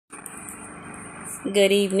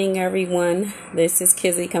Good evening, everyone. This is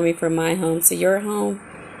Kizzy coming from my home to your home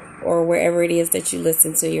or wherever it is that you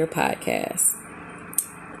listen to your podcast.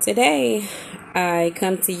 Today, I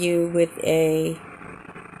come to you with a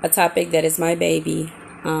topic that is my baby,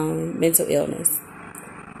 mental illness.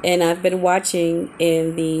 And I've been watching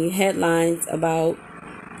in the headlines about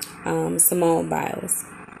Simone Biles.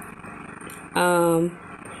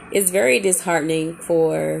 It's very disheartening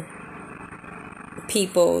for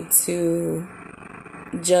people to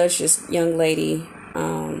judge this young lady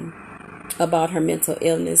about her mental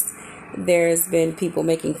illness. There's been people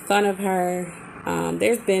making fun of her.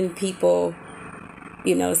 There's been people,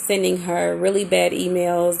 sending her really bad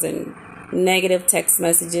emails and negative text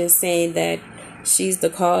messages saying that she's the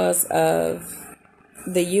cause of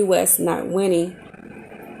the U.S. not winning.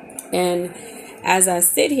 And as I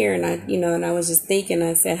sit here and I was just thinking,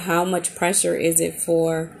 I said, how much pressure is it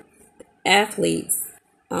for athletes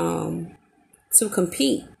to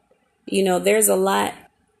compete? There's a lot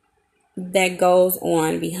that goes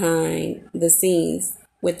on behind the scenes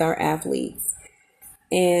with our athletes,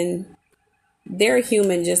 and they're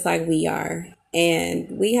human just like we are,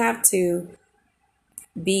 and we have to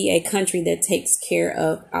be a country that takes care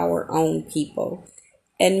of our own people.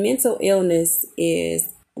 And mental illness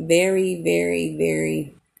is very, very,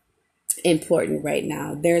 very important right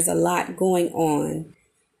now. There's a lot going on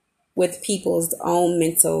with people's own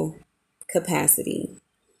mental capacity.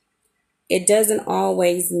 It doesn't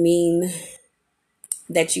always mean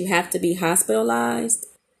that you have to be hospitalized.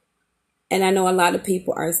 And I know a lot of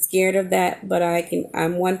people are scared of that, but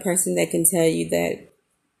I'm one person that can tell you that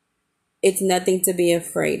it's nothing to be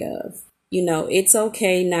afraid of. It's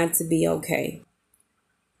okay not to be okay.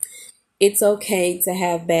 It's okay to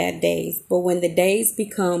have bad days, but when the days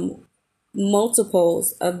become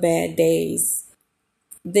multiples of bad days,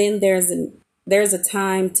 then there's a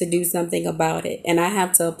time to do something about it. And I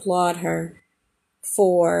have to applaud her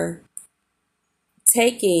for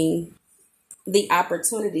taking the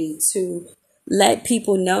opportunity to let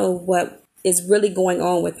people know what is really going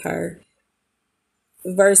on with her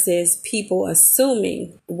versus people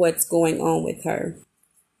assuming what's going on with her.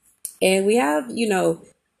 And we have,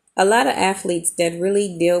 a lot of athletes that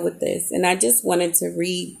really deal with this. And I just wanted to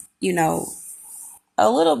read, a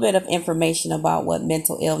little bit of information about what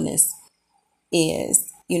mental illness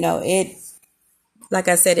is. Like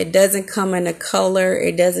I said, it doesn't come in a color.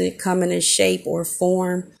 It doesn't come in a shape or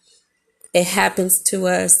form. It happens to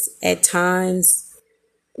us at times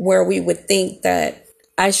where we would think that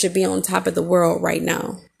I should be on top of the world right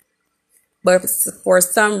now, but for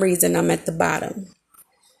some reason I'm at the bottom.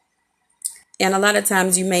 And a lot of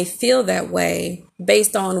times you may feel that way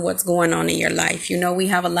based on what's going on in your life. We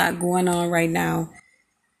have a lot going on right now.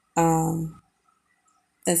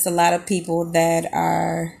 There's a lot of people that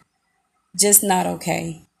are just not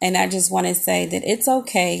okay. And I just want to say that it's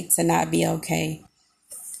okay to not be okay.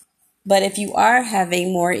 But if you are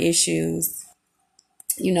having more issues,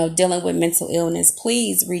 dealing with mental illness,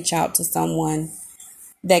 please reach out to someone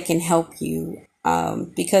that can help you.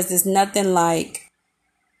 Because there's nothing like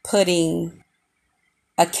putting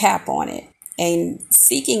a cap on it and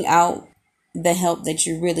seeking out the help that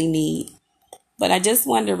you really need. But I just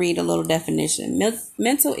wanted to read a little definition.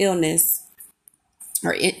 Mental illness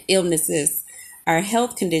or illnesses are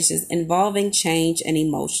health conditions involving change in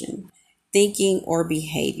emotion, thinking, or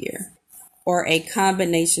behavior, or a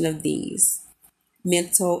combination of these.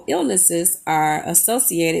 Mental illnesses are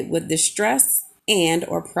associated with distress and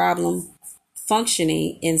or problem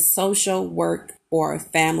functioning in social, work, or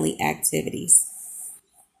family activities.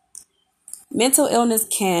 Mental illness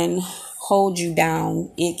can hold you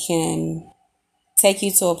down. It can take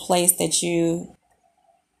you to a place that you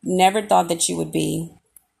never thought that you would be.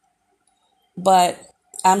 But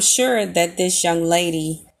I'm sure that this young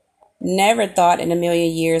lady never thought in a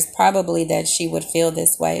million years probably that she would feel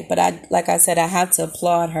this way. But like I said, I have to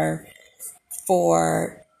applaud her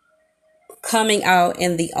for coming out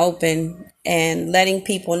in the open and letting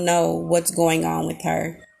people know what's going on with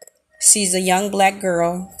her. She's a young black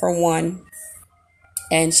girl, for one,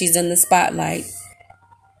 and she's in the spotlight.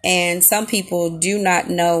 And some people do not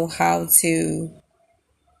know how to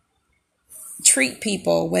treat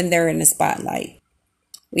people when they're in the spotlight.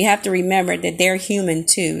 We have to remember that they're human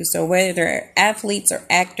too. So whether they're athletes or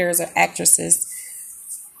actors or actresses,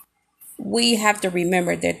 we have to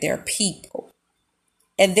remember that they're people.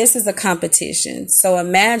 And this is a competition. So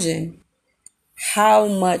imagine how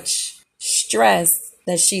much stress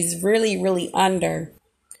that she's really, really under.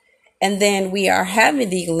 And then we are having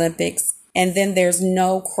the Olympics, and then there's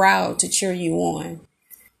no crowd to cheer you on.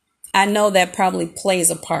 I know that probably plays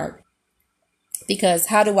a part, because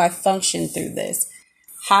how do I function through this?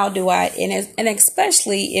 how do I, and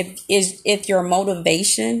especially if your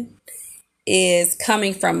motivation is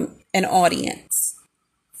coming from an audience.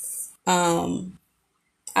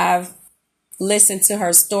 I've listened to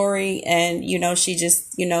her story, and she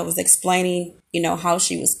just was explaining how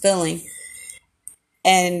she was feeling,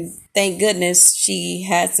 and thank goodness she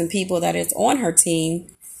had some people that is on her team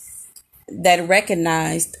that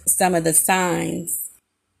recognized some of the signs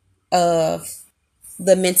of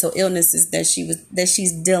the mental illnesses that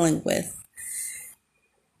she's dealing with.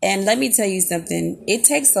 And let me tell you something, it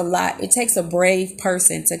takes a lot. It takes a brave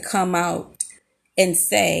person to come out and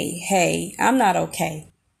say, hey, I'm not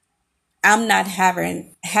okay. I'm not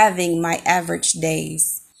having my average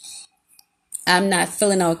days. I'm not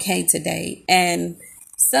feeling okay today. And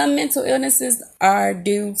some mental illnesses are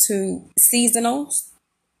due to seasonal.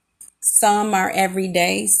 Some are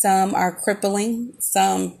everyday. Some are crippling.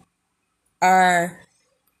 Some are,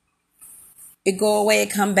 it go away,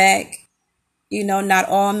 it come back. Not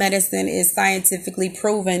all medicine is scientifically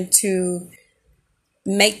proven to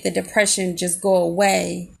make the depression just go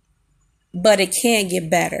away, but it can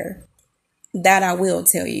get better. That I will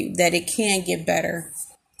tell you, that it can get better.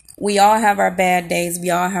 We all have our bad days. We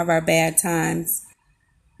all have our bad times.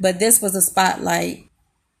 But this was a spotlight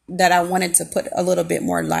that I wanted to put a little bit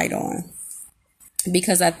more light on,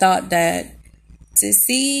 because I thought that to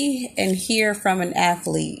see and hear from an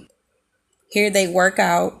athlete, here they work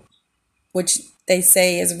out, which they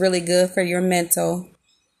say is really good for your mental.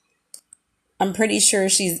 I'm pretty sure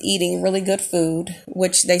she's eating really good food,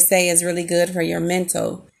 which they say is really good for your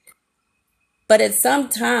mental. But at some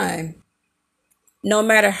time, no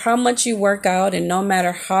matter how much you work out and no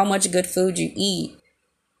matter how much good food you eat,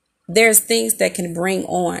 there's things that can bring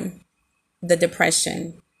on the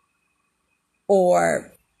depression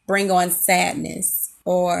or bring on sadness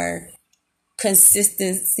or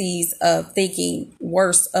consistencies of thinking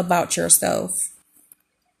worse about yourself.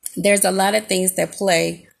 There's a lot of things that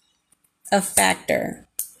play a factor.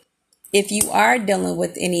 If you are dealing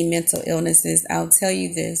with any mental illnesses, I'll tell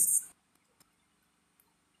you this: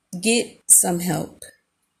 get some help.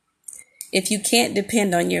 If you can't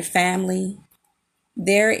depend on your family,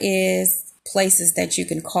 there is places that you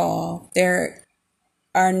can call. There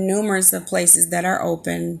are numerous of places that are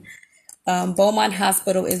open. Beaumont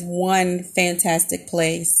Hospital is one fantastic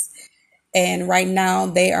place. And right now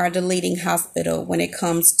they are the leading hospital when it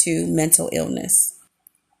comes to mental illness.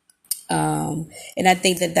 And I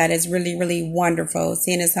think that is really, really wonderful,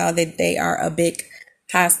 seeing as how they are a big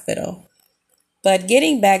hospital. But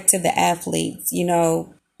getting back to the athletes,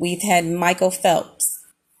 we've had Michael Phelps.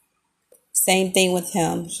 Same thing with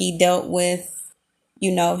him. He dealt with,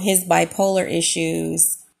 his bipolar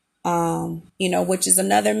issues, which is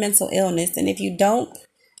another mental illness. And if you don't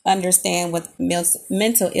understand what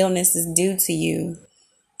mental illness is due to you,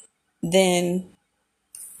 then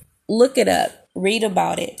look it up, read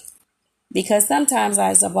about it. Because sometimes,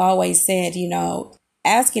 as I've always said,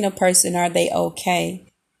 asking a person, are they okay?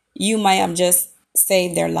 You might have just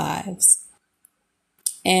saved their lives.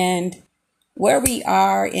 And where we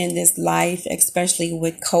are in this life, especially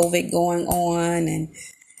with COVID going on and,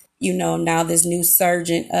 now this new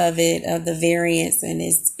surgent of the variants, and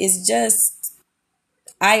it's just,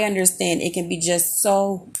 I understand it can be just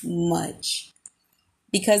so much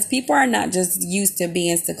because people are not just used to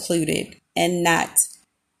being secluded and not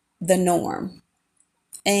the norm.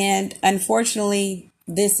 And unfortunately,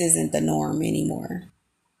 this isn't the norm anymore.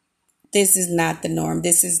 This is not the norm.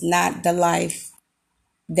 This is not the life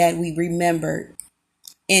that we remembered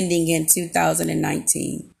ending in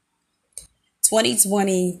 2019.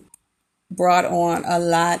 2020 brought on a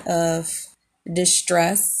lot of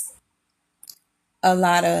distress, a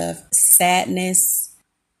lot of sadness,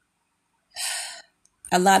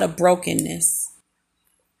 a lot of brokenness.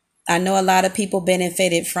 I know a lot of people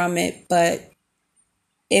benefited from it, but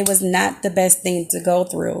it was not the best thing to go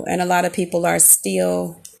through. And a lot of people are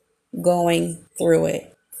still going through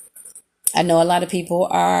it. I know a lot of people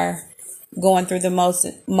are going through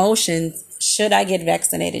the motions. Should I get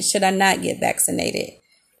vaccinated? Should I not get vaccinated?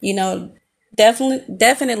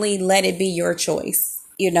 Definitely let it be your choice,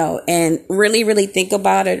 and really, really think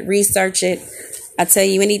about it, research it. I tell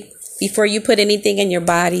you, before you put anything in your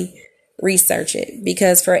body, research it,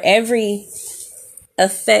 because for every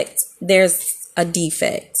effect, there's a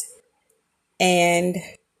defect. And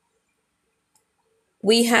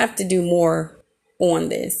we have to do more on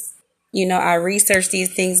this. I research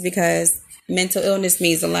these things because mental illness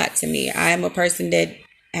means a lot to me. I am a person that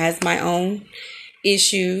has my own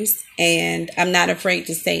issues, and I'm not afraid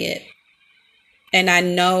to say it. And I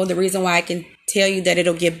know the reason why I can tell you that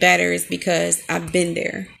it'll get better is because I've been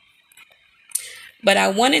there. But I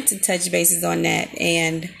wanted to touch bases on that.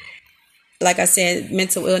 And like I said,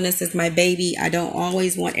 mental illness is my baby. I don't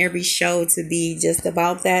always want every show to be just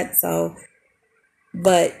about that. So,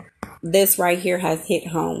 but this right here has hit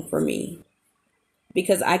home for me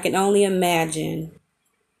because I can only imagine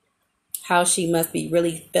how she must be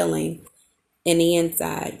really feeling in the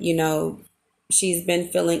inside. You know, she's been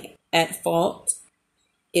feeling at fault.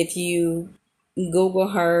 If you Google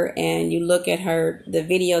her and you look at her, the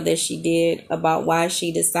video that she did about why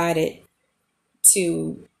she decided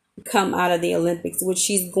to come out of the Olympics, which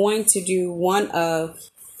she's going to do one of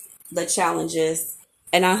the challenges.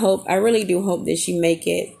 And I really do hope that she make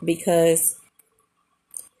it, because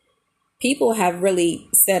people have really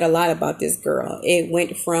said a lot about this girl. It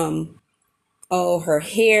went from, oh, her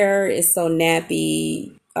hair is so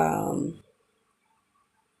nappy,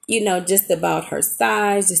 just about her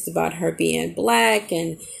size, just about her being black.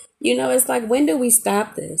 And, it's like, when do we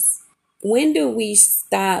stop this? When do we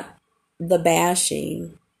stop the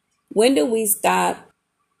bashing? When do we stop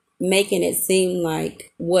making it seem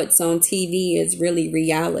like what's on TV is really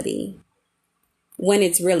reality when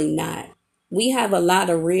it's really not? We have a lot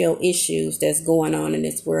of real issues that's going on in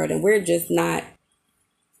this world, and we're just not.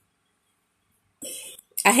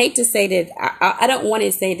 I hate to say that. I don't want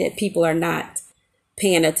to say that people are not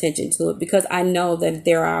paying attention to it, because I know that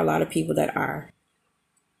there are a lot of people that are.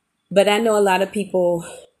 But I know a lot of people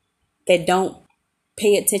that don't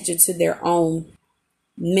pay attention to their own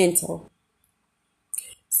mental.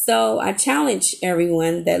 So I challenge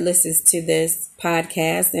everyone that listens to this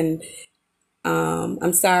podcast, and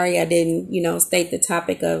I'm sorry I didn't, state the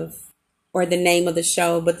topic of or the name of the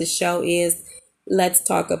show, but the show is Let's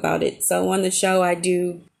Talk About It. So on the show, I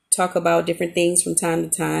do talk about different things from time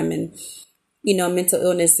to time, and mental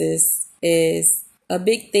illness is a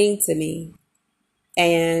big thing to me,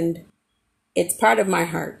 and it's part of my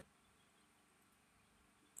heart.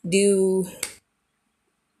 Do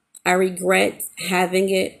I regret having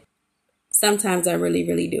it? Sometimes I really,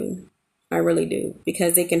 really do. I really do,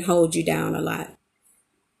 because it can hold you down a lot.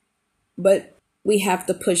 But we have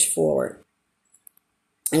to push forward,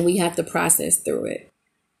 and we have to process through it.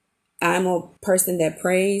 I'm a person that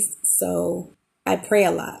prays, so I pray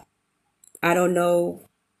a lot. I don't know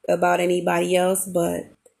about anybody else, but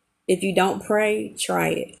if you don't pray, try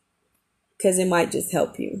it, because it might just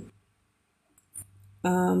help you.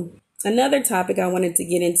 Another topic I wanted to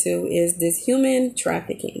get into is this human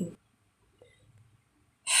trafficking.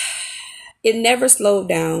 It never slowed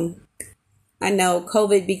down. I know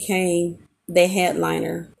COVID became the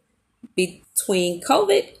headliner. Between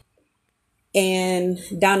COVID and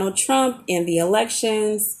Donald Trump and the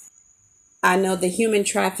elections, I know the human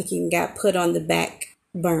trafficking got put on the back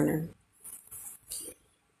burner.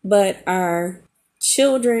 But our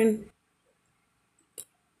children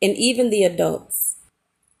and even the adults,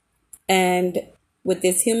 and with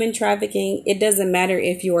this human trafficking, it doesn't matter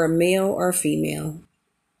if you're a male or female.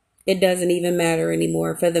 It doesn't even matter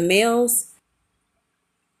anymore. For the males,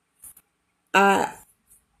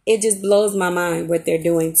 it just blows my mind what they're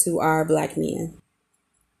doing to our black men.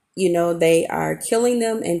 They are killing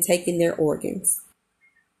them and taking their organs.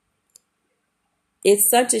 It's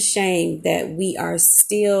such a shame that we are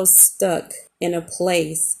still stuck in a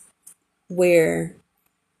place where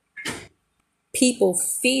people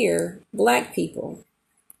fear black people.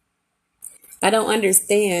 I don't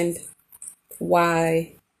understand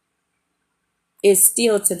why it's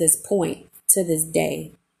still to this point, to this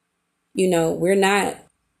day.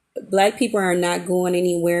 Black people are not going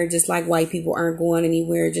anywhere, just like white people aren't going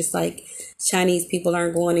anywhere, just like Chinese people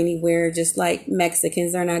aren't going anywhere, just like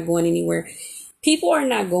Mexicans are not going anywhere. People are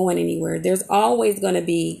not going anywhere. There's always going to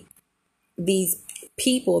be these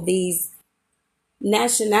people, these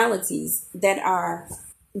nationalities that are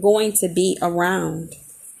going to be around.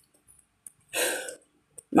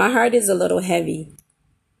 My heart is a little heavy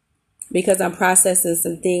because I'm processing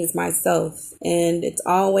some things myself, and it's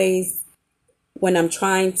always when I'm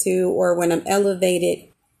trying to, or when I'm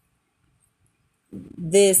elevated,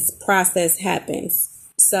 this process happens.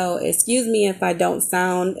 So excuse me if I don't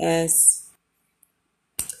sound as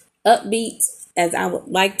upbeat as I would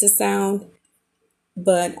like to sound,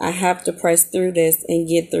 but I have to press through this and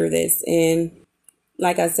get through this. And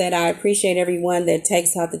like I said, I appreciate everyone that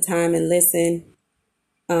takes out the time and listen,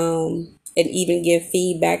 and even give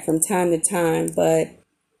feedback from time to time. But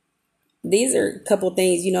these are a couple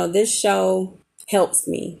things, this show helps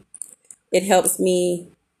me. It helps me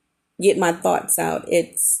get my thoughts out.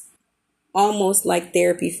 It's almost like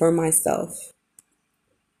therapy for myself.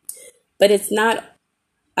 But it's not,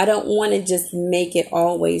 I don't want to just make it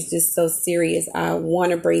always just so serious. I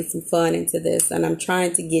want to bring some fun into this, and I'm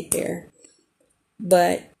trying to get there.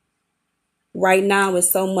 But right now, with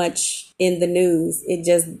so much in the news, it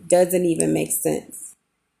just doesn't even make sense.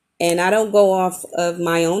 And I don't go off of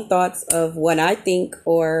my own thoughts of what I think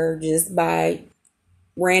or just by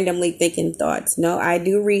randomly thinking thoughts. No, I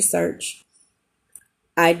do research,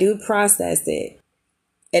 I do process it,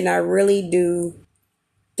 and I really do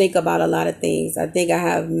think about a lot of things. I think I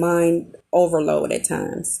have mind overload at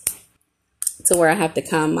times to where I have to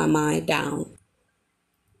calm my mind down.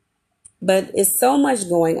 But it's so much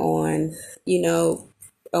going on.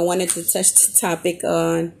 I wanted to touch the topic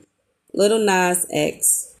on Little Nas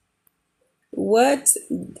X. What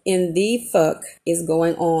in the fuck is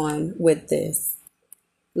going on with this?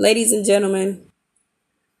 Ladies and gentlemen,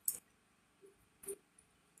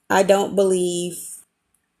 I don't believe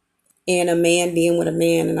in a man being with a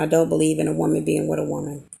man, and I don't believe in a woman being with a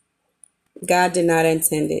woman. God did not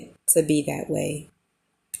intend it to be that way.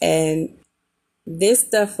 And this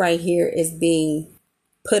stuff right here is being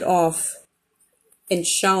put off and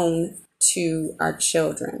shown to our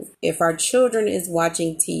children. If our children is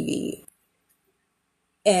watching TV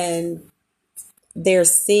and they're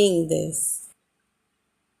seeing this,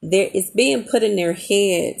 it's being put in their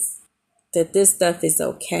heads that this stuff is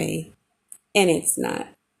okay, and it's not.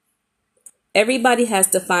 Everybody has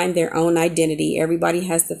to find their own identity. Everybody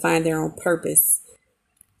has to find their own purpose.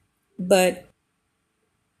 But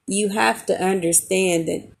you have to understand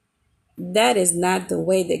that that is not the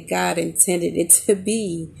way that God intended it to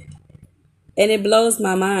be. And it blows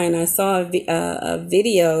my mind. I saw a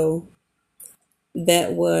video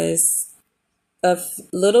that was of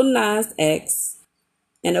Little Nas X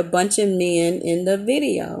and a bunch of men in the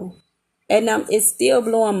video. And it's still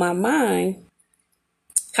blowing my mind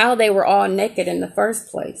how they were all naked in the first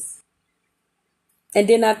place. And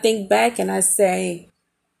then I think back and I say,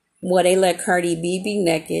 well, they let Cardi B be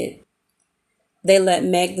naked. They let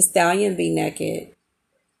Meg Thee Stallion be naked.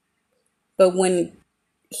 But when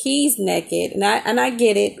he's naked, and I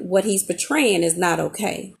get it, what he's portraying is not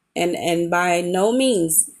okay. And by no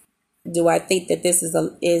means do I think that this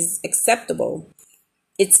is acceptable.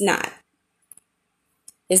 It's not.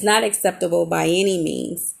 It's not acceptable by any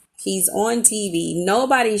means. He's on TV.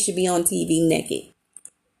 Nobody should be on TV naked.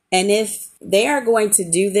 And if they are going to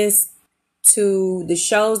do this to the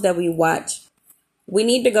shows that we watch, we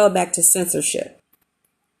need to go back to censorship.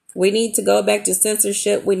 We need to go back to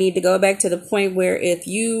censorship. We need to go back to the point where if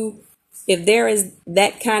there is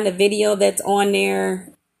that kind of video that's on there,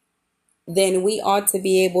 then we ought to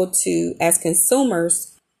be able to, as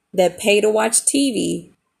consumers that pay to watch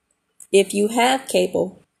TV, if you have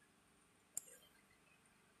cable,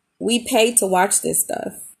 we pay to watch this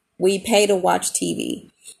stuff. We pay to watch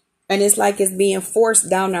TV. And it's like it's being forced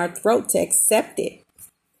down our throat to accept it.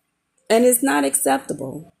 And it's not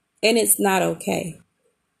acceptable. And it's not okay.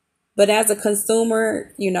 But as a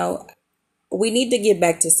consumer, we need to get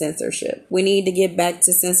back to censorship. We need to get back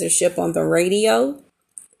to censorship on the radio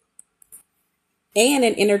and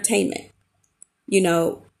in entertainment.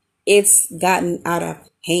 It's gotten out of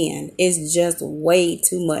hand. It's just way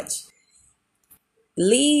too much.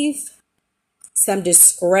 Leave some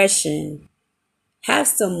discretion. Have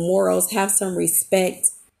some morals. Have some respect.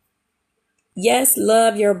 Yes,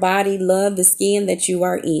 love your body. Love the skin that you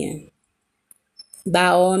are in. By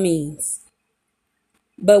all means.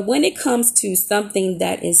 But when it comes to something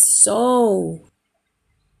that is so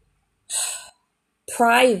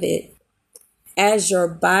private as your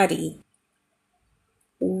body,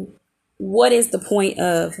 what is the point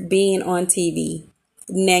of being on TV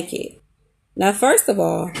naked? Now, first of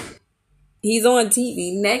all, he's on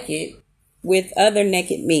TV naked with other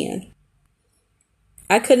naked men.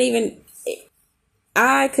 I could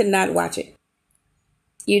not watch it.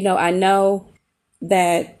 I know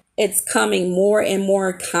that it's coming more and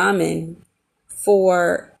more common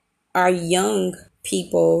for our young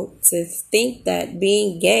people to think that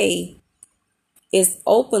being gay is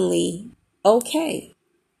openly okay.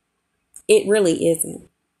 It really isn't.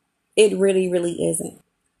 It really, really isn't.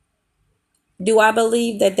 Do I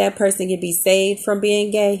believe that that person can be saved from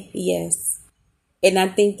being gay? Yes. And I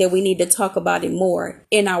think that we need to talk about it more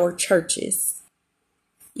in our churches.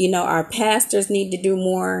 Our pastors need to do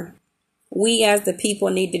more. We as the people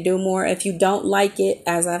need to do more. If you don't like it,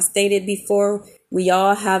 as I've stated before, we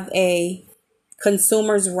all have a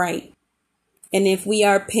consumer's right. And if we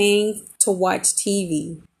are paying to watch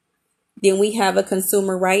TV, then we have a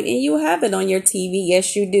consumer right, and you have it on your TV.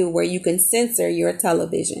 Yes, you do, where you can censor your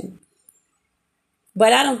television.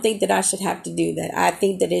 But I don't think that I should have to do that. I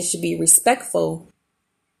think that it should be respectful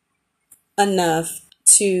enough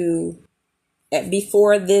to,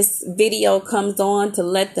 before this video comes on, to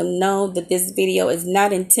let them know that this video is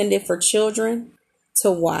not intended for children.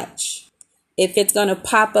 to watch. If it's going to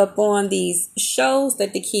pop up on these shows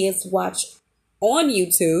that the kids watch on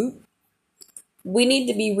YouTube, we need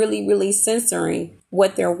to be really, really censoring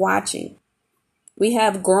what they're watching. We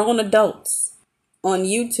have grown adults on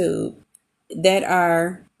YouTube that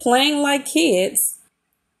are playing like kids,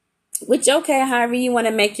 which, okay, however you want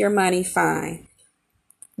to make your money, fine.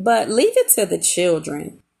 But leave it to the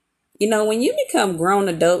children. You know, when you become grown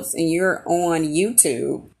adults and you're on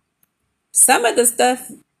YouTube, some of the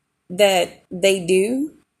stuff that they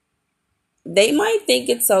do, they might think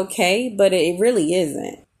it's okay, but it really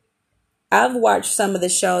isn't. I've watched some of the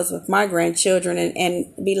shows with my grandchildren and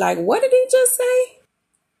be like, what did he just say?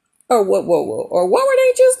 Or what, or what were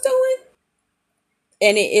they just doing?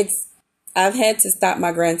 And I've had to stop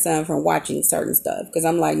my grandson from watching certain stuff because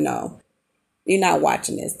I'm like, no, you're not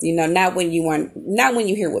watching this. You know, not when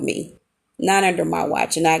you're here with me, not under my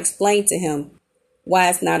watch. And I explained to him why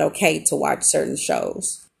it's not okay to watch certain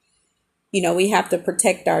shows. You know, we have to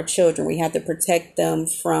protect our children. We have to protect them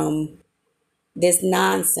from this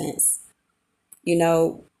nonsense. You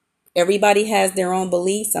know, everybody has their own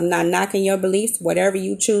beliefs. I'm not knocking your beliefs. Whatever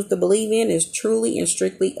you choose to believe in is truly and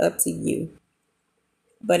strictly up to you.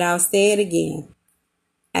 But I'll say it again.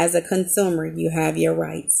 As a consumer, you have your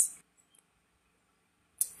rights.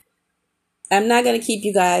 I'm not going to keep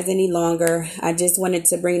you guys any longer. I just wanted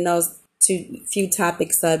to bring those few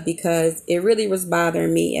topics up because it really was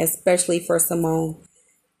bothering me, especially for Simone.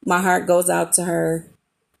 My heart goes out to her.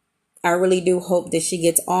 I really do hope that she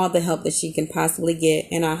gets all the help that she can possibly get.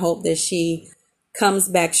 And I hope that she comes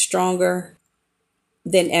back stronger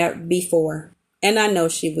than ever before. And I know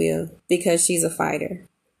she will because she's a fighter.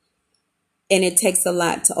 And it takes a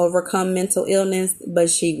lot to overcome mental illness, but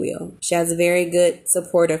she will. She has a very good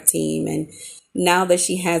supportive team. And now that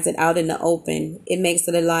she has it out in the open, it makes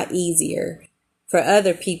it a lot easier for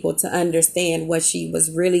other people to understand what she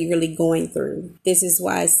was really, really going through. This is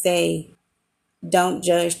why I say, don't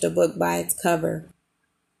judge the book by its cover.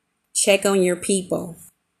 Check on your people.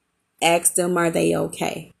 Ask them, are they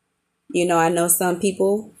okay? You know, I know some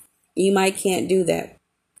people you might can't do that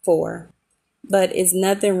for. But it's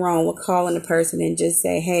nothing wrong with calling a person and just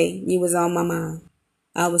say, hey, you was on my mind.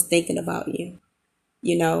 I was thinking about you.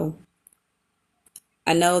 You know,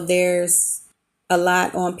 I know there's a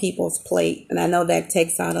lot on people's plate, and I know that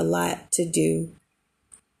takes out a lot to do.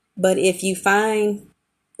 But if you find,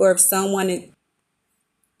 or if someone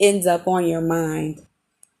ends up on your mind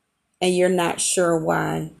and you're not sure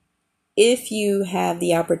why, if you have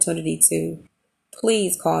the opportunity to,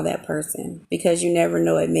 please call that person because you never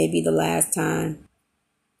know, it may be the last time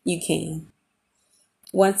you can.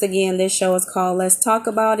 Once again, this show is called Let's Talk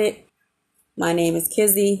About It. My name is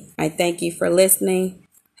Kizzy. I thank you for listening.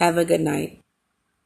 Have a good night.